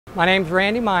My name's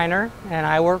Randy Miner, and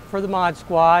I work for the mod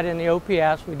squad in the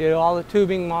OPS. We do all the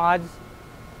tubing mods,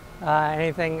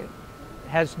 anything that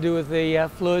has to do with the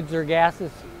fluids or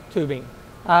gases tubing.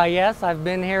 Yes, I've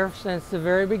been here since the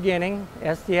very beginning,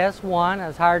 STS-1. I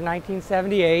was hired in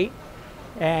 1978,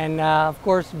 and of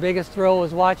course the biggest thrill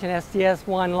was watching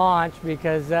STS-1 launch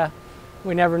because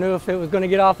we never knew if it was going to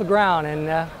get off the ground,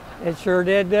 and it sure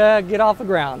did get off the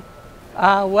ground.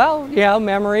 Well, you know,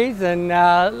 memories, and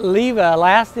leave a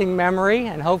lasting memory,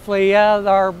 and hopefully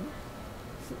our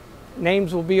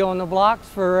names will be on the blocks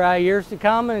for years to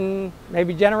come and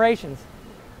maybe generations.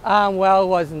 Well, it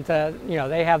wasn't, you know,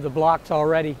 they have the blocks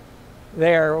already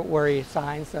there where he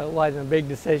signed, so it wasn't a big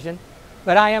decision.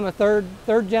 But I am a third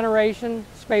generation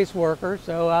space worker,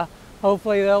 so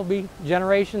hopefully there'll be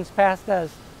generations past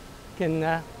us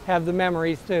can have the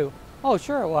memories too. Oh,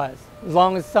 sure it was. As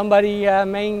long as somebody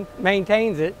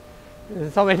maintains it,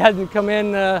 and somebody doesn't come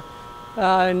in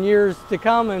years to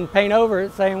come and paint over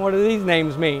it saying, what do these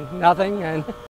names mean? Nothing. And